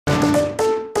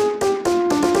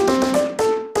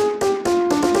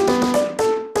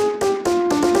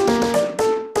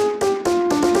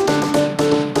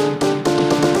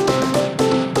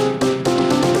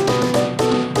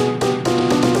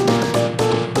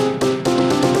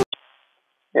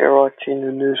watching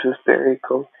the news with Barry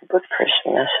Goldman. But first, a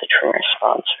message from our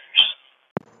sponsors.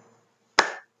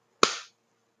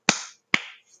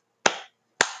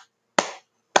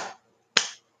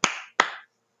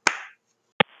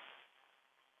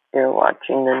 You're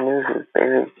watching the news with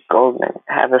Barry Goldman.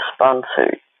 Have a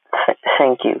sponsor.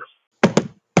 Thank you.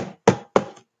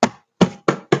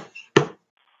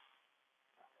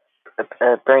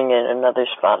 Bring in another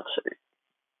sponsor.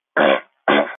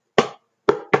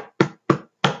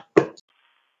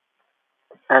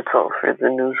 That's all for the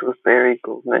news with Barry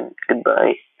Goldman.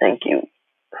 Goodbye. Thank you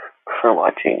for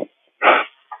watching.